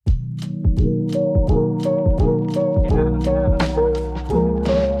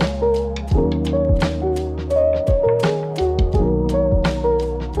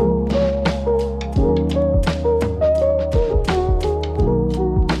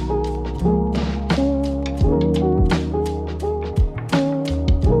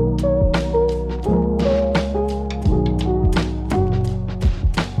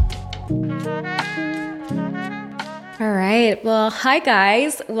hi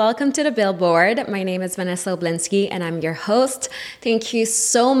guys, welcome to the Billboard. My name is Vanessa Oblinsky and I'm your host. Thank you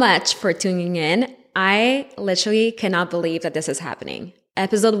so much for tuning in. I literally cannot believe that this is happening.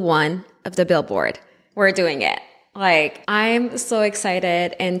 Episode 1 of the Billboard. We're doing it. I'm so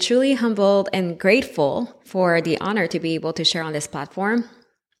excited and truly humbled and grateful for the honor to be able to share on this platform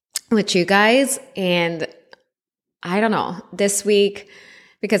with you guys. And I don't know, this week,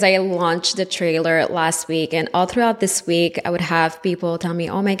 because I launched the trailer last week, and all throughout this week, I would have people tell me,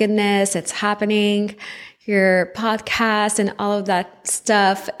 oh my goodness, it's happening, your podcast and all of that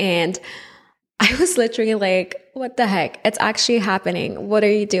stuff. And I was literally like, what the heck? It's actually happening. What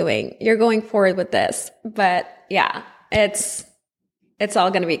are you doing? You're going forward with this. But yeah, it's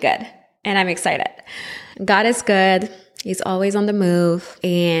all going to be good. And I'm excited. God is good. He's always on the move.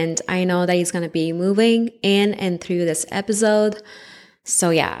 And I know that he's going to be moving in and through this episode.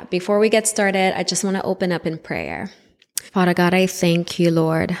 So yeah, before we get started, I just want to open up in prayer. Father God, I thank you,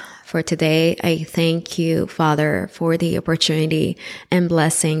 Lord, for today. I thank you, Father, for the opportunity and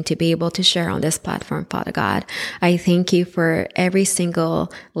blessing to be able to share on this platform, Father God. I thank you for every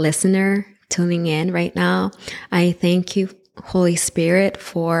single listener tuning in right now. I thank you, Holy Spirit,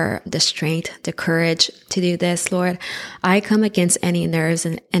 for the strength, the courage to do this, Lord. I come against any nerves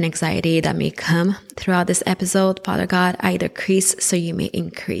and anxiety that may come throughout this episode. Father God, I decrease so you may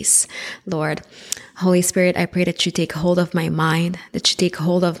increase, Lord. Holy Spirit, I pray that you take hold of my mind, that you take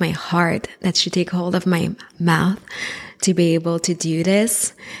hold of my heart, that you take hold of my mouth to be able to do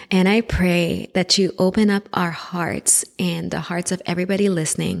this. And I pray that you open up our hearts and the hearts of everybody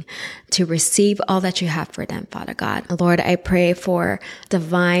listening to receive all that you have for them, Father God. Lord, I pray for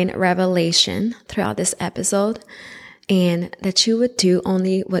divine revelation throughout this episode and that you would do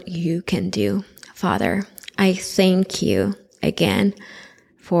only what you can do. Father, I thank you again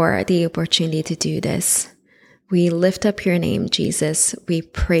for the opportunity to do this. We lift up your name, Jesus. We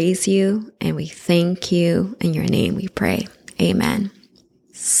praise you and we thank you. In your name we pray. Amen.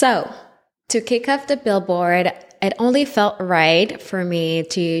 So, to kick off the Billboard, it only felt right for me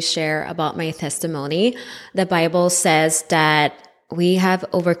to share about my testimony. The Bible says that we have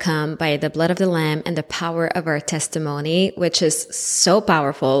overcome by the blood of the Lamb and the power of our testimony, which is so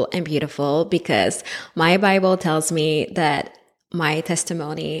powerful and beautiful because my Bible tells me that my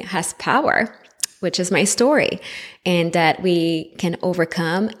testimony has power, which is my story, and that we can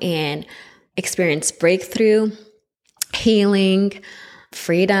overcome and experience breakthrough, healing,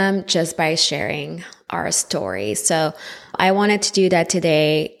 freedom just by sharing our story. So I wanted to do that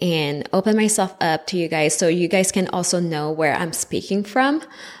today and open myself up to you guys so you guys can also know where I'm speaking from.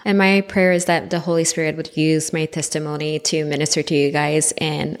 And my prayer is that the Holy Spirit would use my testimony to minister to you guys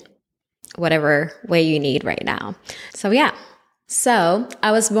in whatever way you need right now. So yeah. So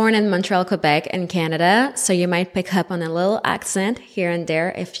I was born in Montreal, Quebec in Canada. So you might pick up on a little accent here and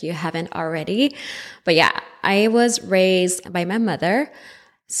there if you haven't already. But yeah, I was raised by my mother.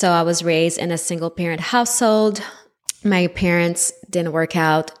 So I was raised in a single parent household. My parents didn't work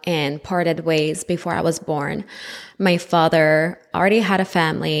out and parted ways before I was born. My father already had a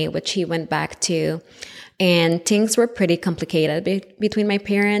family, which he went back to. And things were pretty complicated between my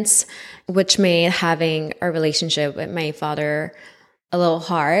parents, which made having a relationship with my father a little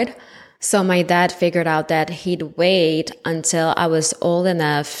hard. So my dad figured out that he'd wait until I was old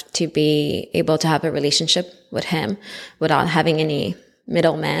enough to be able to have a relationship with him without having any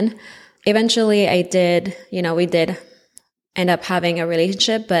middlemen. Eventually we did end up having a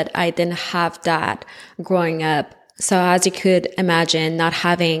relationship, but I didn't have that growing up. So as you could imagine, not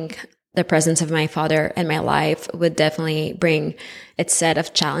having the presence of my father in my life would definitely bring its set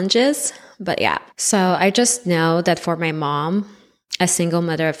of challenges. But yeah, so I just know that for my mom, a single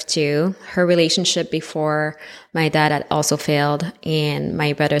mother of two, her relationship before my dad had also failed and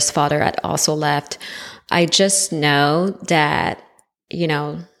my brother's father had also left. I just know that,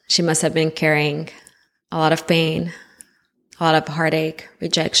 she must have been carrying a lot of pain, a lot of heartache,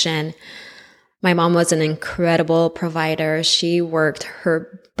 rejection. My mom was an incredible provider. She worked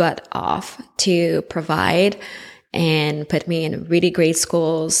her butt off to provide and put me in really great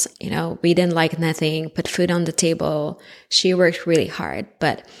schools. We didn't like nothing, put food on the table. She worked really hard,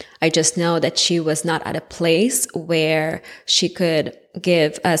 but I just know that she was not at a place where she could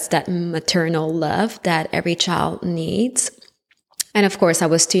give us that maternal love that every child needs. And of course, I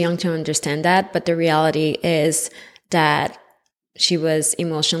was too young to understand that, but the reality is that she was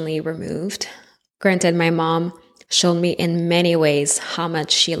emotionally removed. Granted, my mom showed me in many ways how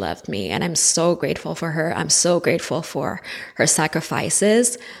much she loved me, and I'm so grateful for her. I'm so grateful for her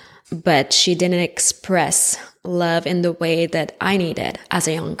sacrifices, but she didn't express love in the way that I needed as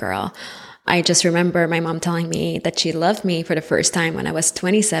a young girl. I just remember my mom telling me that she loved me for the first time when I was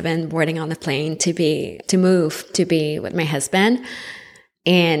 27, boarding on the plane to move to be with my husband.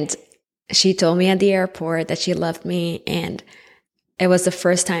 And she told me at the airport that she loved me. And it was the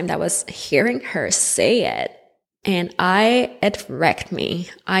first time that I was hearing her say it. And it wrecked me.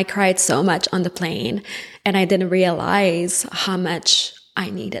 I cried so much on the plane, and I didn't realize how much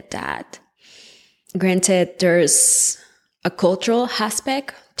I needed that. Granted, there's a cultural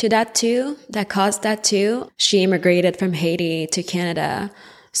aspect to that too, that caused that too. She immigrated from Haiti to Canada,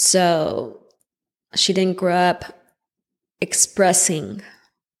 so she didn't grow up expressing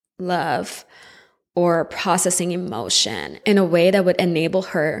love or processing emotion in a way that would enable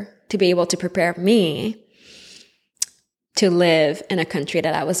her to be able to prepare me to live in a country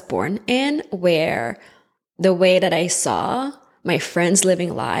that I was born in, where the way that I saw my friends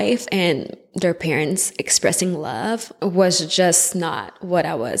living life and their parents expressing love was just not what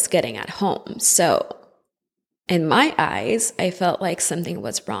I was getting at home. So in my eyes, I felt like something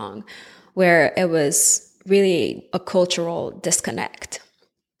was wrong, where it was really a cultural disconnect.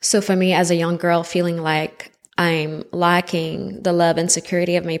 So for me, as a young girl, feeling like I'm lacking the love and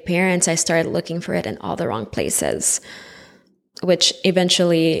security of my parents, I started looking for it in all the wrong places, which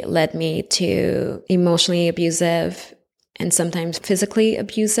eventually led me to emotionally abusive and sometimes physically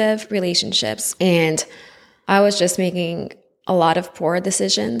abusive relationships. And I was just making a lot of poor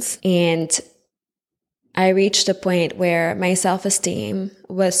decisions. And I reached a point where my self-esteem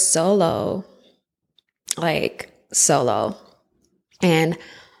was so low, like so low. And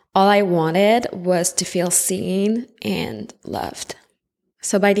all I wanted was to feel seen and loved.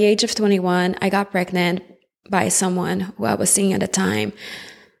 So by the age of 21, I got pregnant by someone who I was seeing at the time,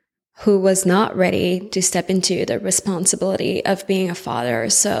 who was not ready to step into the responsibility of being a father.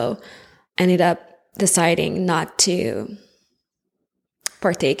 So I ended up deciding not to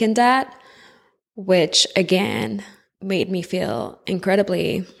partake in that, which again made me feel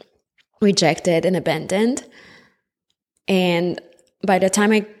incredibly rejected and abandoned. And by the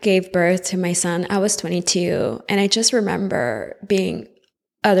time I gave birth to my son, I was 22, and I just remember being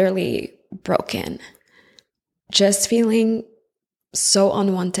utterly broken, just feeling so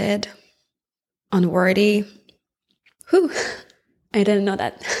unwanted, unworthy. Whew, I didn't know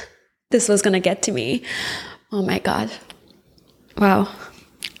that this was going to get to me. Oh my God. Wow.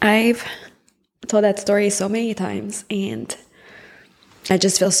 I've told that story so many times, and I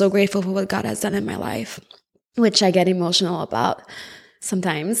just feel so grateful for what God has done in my life, which I get emotional about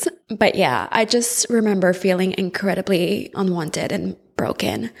sometimes. But yeah, I just remember feeling incredibly unwanted and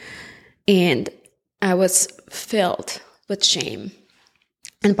broken. And I was filled with shame.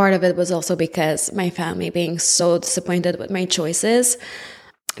 And part of it was also because my family being so disappointed with my choices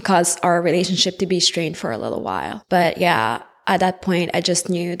caused our relationship to be strained for a little while. But yeah, at that point, I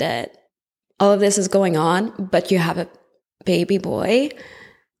just knew that all of this is going on, but you have a baby boy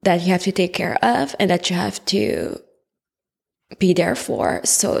that you have to take care of and that you have to be there for.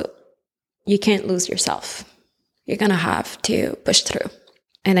 So you can't lose yourself. You're going to have to push through.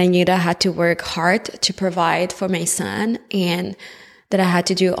 And I knew that I had to work hard to provide for my son, and that I had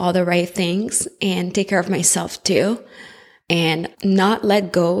to do all the right things and take care of myself too, and not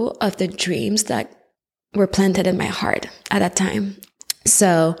let go of the dreams that were planted in my heart at that time.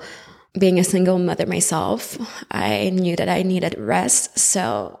 So being a single mother myself, I knew that I needed rest.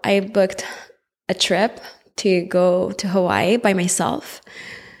 So I booked a trip to go to Hawaii by myself,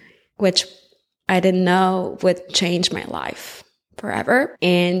 which I didn't know would change my life forever.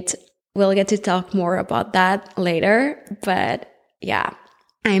 And we'll get to talk more about that later. But yeah,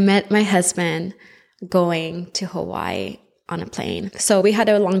 I met my husband going to Hawaii on a plane. So we had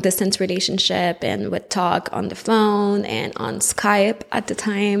a long distance relationship and would talk on the phone and on Skype at the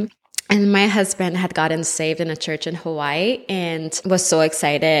time. And my husband had gotten saved in a church in Hawaii and was so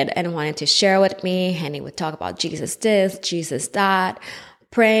excited and wanted to share with me. And he would talk about Jesus this, Jesus that,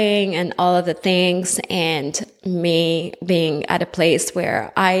 praying and all of the things. And me being at a place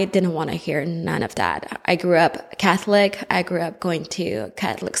where I didn't want to hear none of that. I grew up Catholic. I grew up going to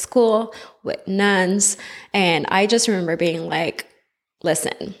Catholic school with nuns. And I just remember being like,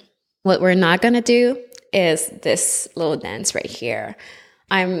 listen, what we're not going to do is this little dance right here.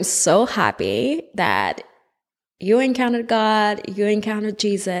 I'm so happy that you encountered God, you encountered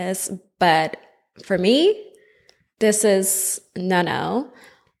Jesus, but for me, this is no.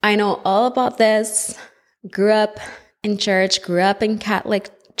 I know all about this, grew up in church, grew up in Catholic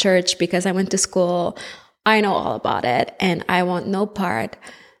church because I went to school. I know all about it, and I want no part,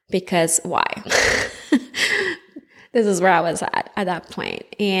 because why? This is where I was at that point.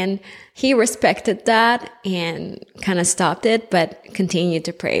 And he respected that and kind of stopped it, but continued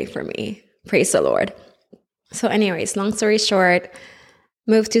to pray for me Praise the Lord. So anyways, long story short,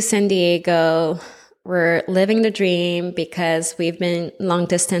 moved to San Diego. We're living the dream because we've been long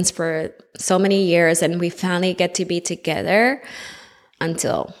distance for so many years, and we finally get to be together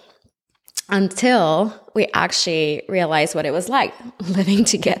until we actually realized what it was like living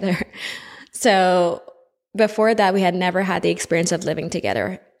together. So before that, we had never had the experience of living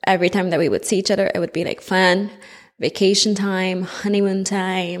together. Every time that we would see each other, it would be like fun, vacation time, honeymoon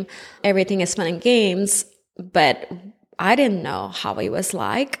time, everything is fun and games. But I didn't know how it was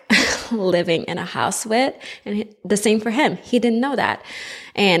like living in a house with, and the same for him. He didn't know that.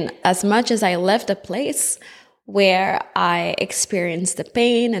 And as much as I left a place where I experienced the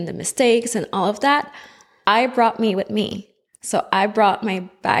pain and the mistakes and all of that, I brought me with me. So I brought my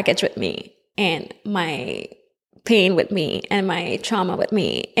baggage with me and my pain with me and my trauma with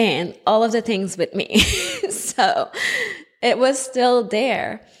me and all of the things with me. So it was still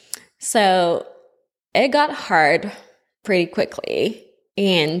there. So it got hard pretty quickly,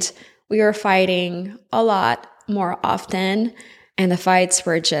 and we were fighting a lot more often, and the fights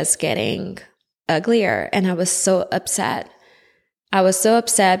were just getting uglier. And I was so upset. I was so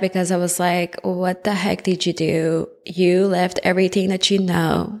upset because I was like, what the heck did you do? You left everything that you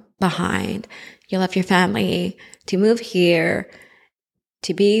know behind. You left your family to move here,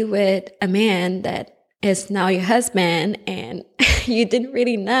 to be with a man that is now your husband, and you didn't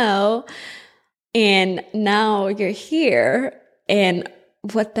really know. And now you're here, and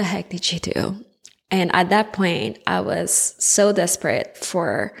what the heck did you do? And at that point, I was so desperate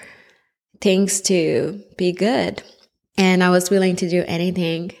for things to be good. And I was willing to do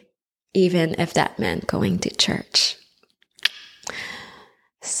anything, even if that meant going to church.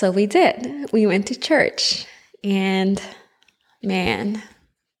 So we did. We went to church. And man,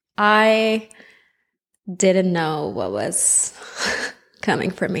 I didn't know what was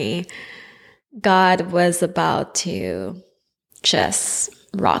coming for me. God was about to just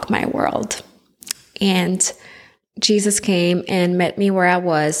rock my world. And Jesus came and met me where I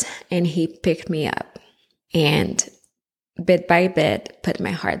was, and he picked me up and bit by bit put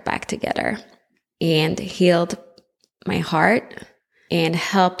my heart back together and healed my heart and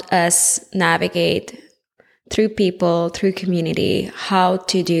helped us navigate through people, through community, how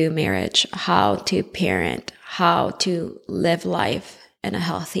to do marriage, how to parent, how to live life in a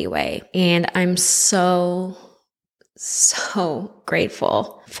healthy way. And I'm so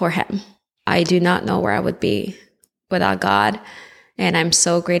grateful for him. I do not know where I would be without God. And I'm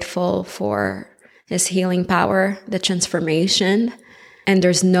so grateful for his healing power, the transformation. And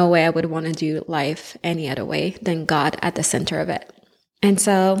there's no way I would want to do life any other way than God at the center of it. And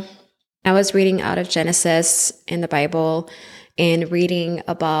so I was reading out of Genesis in the Bible and reading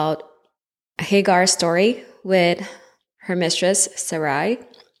about Hagar's story with her mistress, Sarai.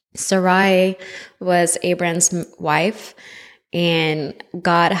 Sarai was Abraham's wife, and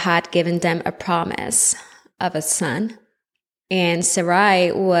God had given them a promise of a son. And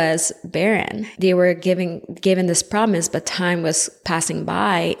Sarai was barren. They were given this promise, but time was passing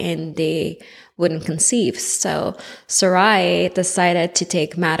by and they wouldn't conceive. So Sarai decided to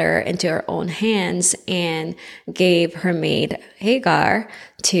take matter into her own hands and gave her maid Hagar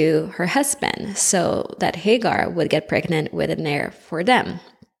to her husband so that Hagar would get pregnant with an heir for them.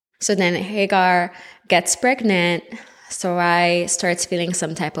 So then Hagar gets pregnant. Sarai starts feeling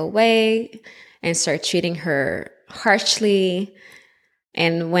some type of way and starts treating her harshly.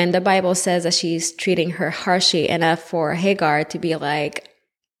 And when the Bible says that she's treating her harshly enough for Hagar to be like,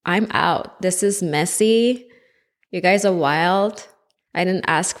 I'm out. This is messy. You guys are wild. I didn't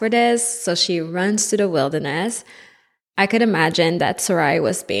ask for this. So she runs to the wilderness. I could imagine that Sarai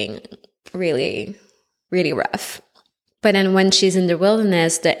was being really, really rough. But then when she's in the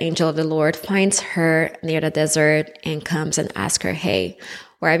wilderness, the angel of the Lord finds her near the desert and comes and asks her, hey,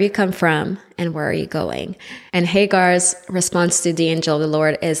 where have you come from and where are you going? And Hagar's response to the angel of the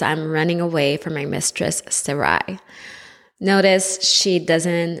Lord is, I'm running away from my mistress, Sarai. Notice she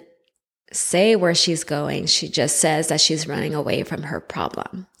doesn't say where she's going. She just says that she's running away from her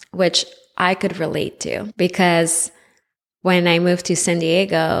problem, which I could relate to because when I moved to San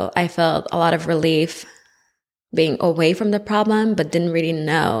Diego, I felt a lot of relief being away from the problem, but didn't really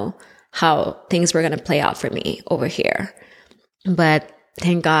know how things were going to play out for me over here. But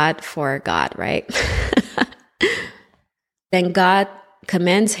thank God for God, right? Then God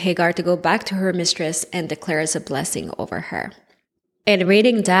commands Hagar to go back to her mistress and declares a blessing over her. And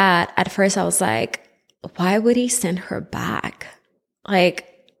reading that, at first I was like, why would he send her back? Like,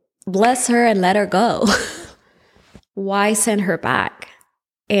 bless her and let her go. Why send her back?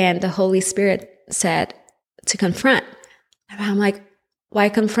 And the Holy Spirit said to confront. And I'm like, why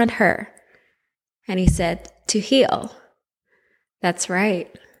confront her? And he said, to heal. That's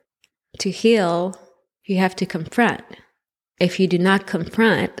right. To heal, you have to confront. If you do not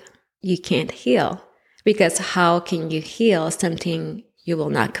confront, you can't heal. Because how can you heal something you will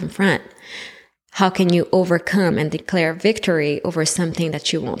not confront? How can you overcome and declare victory over something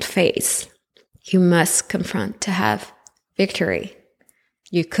that you won't face? You must confront to have victory.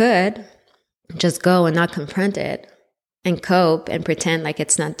 You could just go and not confront it and cope and pretend like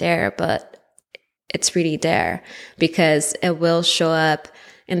it's not there, but it's really there because it will show up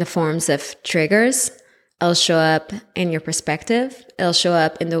in the forms of triggers. It'll show up in your perspective. It'll show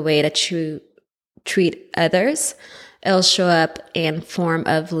up in the way that you treat others. It'll show up in form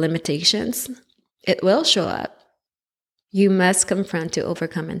of limitations. It will show up. You must confront to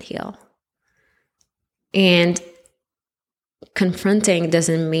overcome and heal. And confronting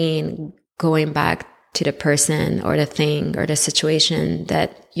doesn't mean going back to the person or the thing or the situation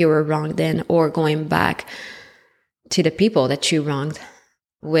that you were wronged in, or going back to the people that you wronged,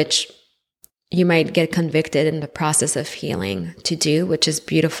 which you might get convicted in the process of healing to do, which is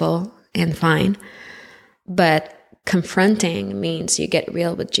beautiful and fine. But confronting means you get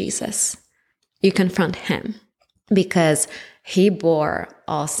real with Jesus. You confront him because he bore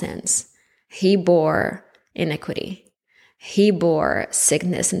all sins. He bore iniquity. He bore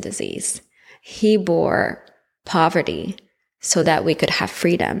sickness and disease. He bore poverty so that we could have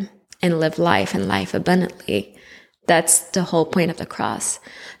freedom and live life and life abundantly. That's the whole point of the cross,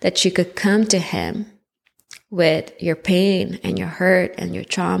 that you could come to him with your pain and your hurt and your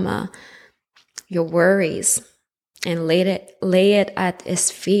trauma, your worries, and lay it at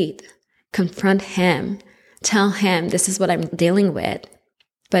his feet. Confront him. Tell him, this is what I'm dealing with.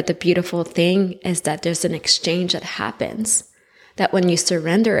 But the beautiful thing is that there's an exchange that happens, that when you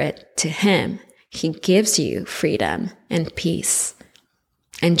surrender it to him, he gives you freedom and peace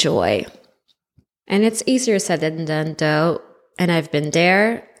and joy. And it's easier said than done, though. And I've been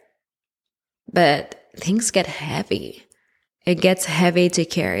there, but things get heavy. It gets heavy to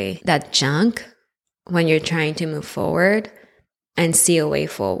carry that junk when you're trying to move forward and see a way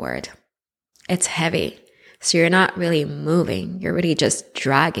forward. It's heavy. So you're not really moving. You're really just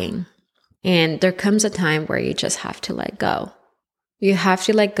dragging. And there comes a time where you just have to let go. You have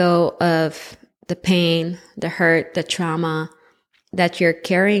to let go of the pain, the hurt, the trauma that you're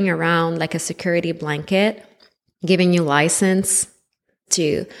carrying around like a security blanket, giving you license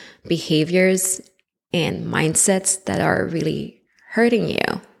to behaviors and mindsets that are really hurting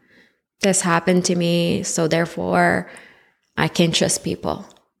you. This happened to me, so therefore I can't trust people.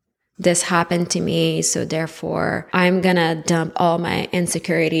 This happened to me, so therefore I'm gonna dump all my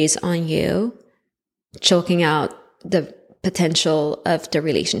insecurities on you, choking out the potential of the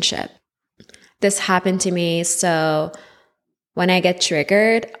relationship. This happened to me, so when I get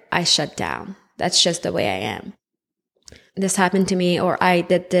triggered, I shut down. That's just the way I am. This happened to me, or I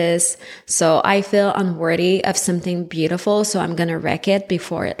did this, so I feel unworthy of something beautiful, so I'm gonna wreck it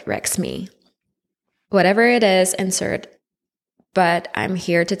before it wrecks me. Whatever it is, insert. But I'm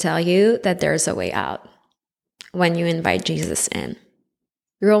here to tell you that there's a way out when you invite Jesus in.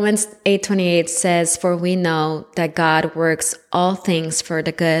 Romans 8:28 says, "For we know that God works all things for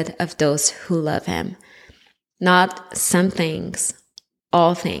the good of those who love him." Not some things,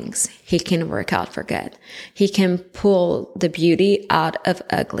 all things he can work out for good. He can pull the beauty out of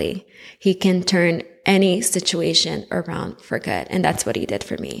ugly. He can turn any situation around for good. And that's what he did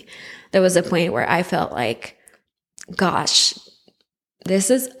for me. There was a point where I felt like, gosh, this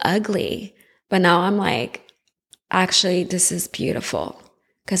is ugly. But now I'm like, actually, this is beautiful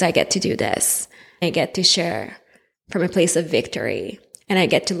because I get to do this. I get to share from a place of victory. And I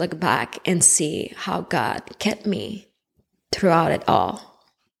get to look back and see how God kept me throughout it all.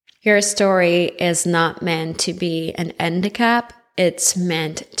 Your story is not meant to be an handicap. It's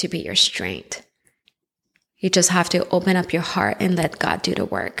meant to be your strength. You just have to open up your heart and let God do the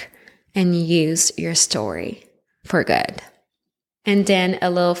work and use your story for good. And then a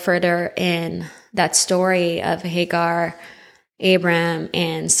little further in that story of Hagar, Abram,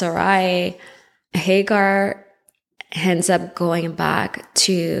 and Sarai, Hagar ends up going back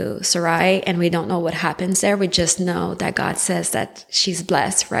to Sarai, and we don't know what happens there. We just know that God says that she's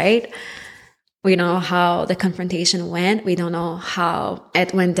blessed, right? We know how the confrontation went. We don't know how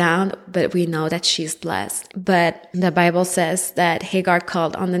it went down, but we know that she's blessed. But the Bible says that Hagar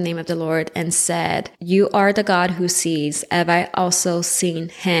called on the name of the Lord and said, "You are the God who sees. Have I also seen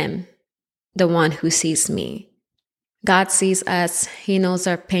him, the one who sees me?" God sees us. He knows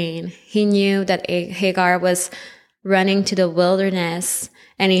our pain. He knew that Hagar was running to the wilderness,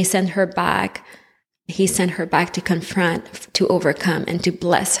 and he sent her back. He sent her back to confront, to overcome, and to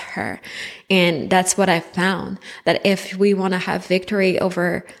bless her. And that's what I found, that if we want to have victory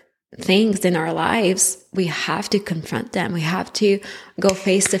over things in our lives, we have to confront them. We have to go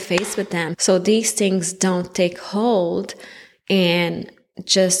face to face with them. So these things don't take hold and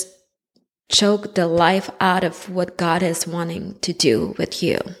just choke the life out of what God is wanting to do with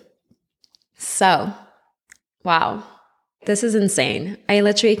you. So, wow, this is insane. I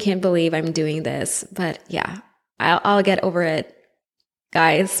literally can't believe I'm doing this, but yeah, I'll get over it,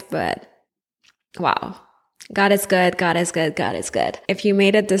 guys. But wow. God is good. God is good. God is good. If you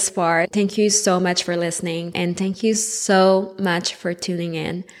made it this far, thank you so much for listening. And thank you so much for tuning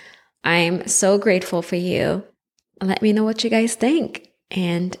in. I'm so grateful for you. Let me know what you guys think.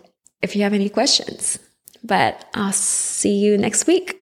 And if you have any questions. But I'll see you next week.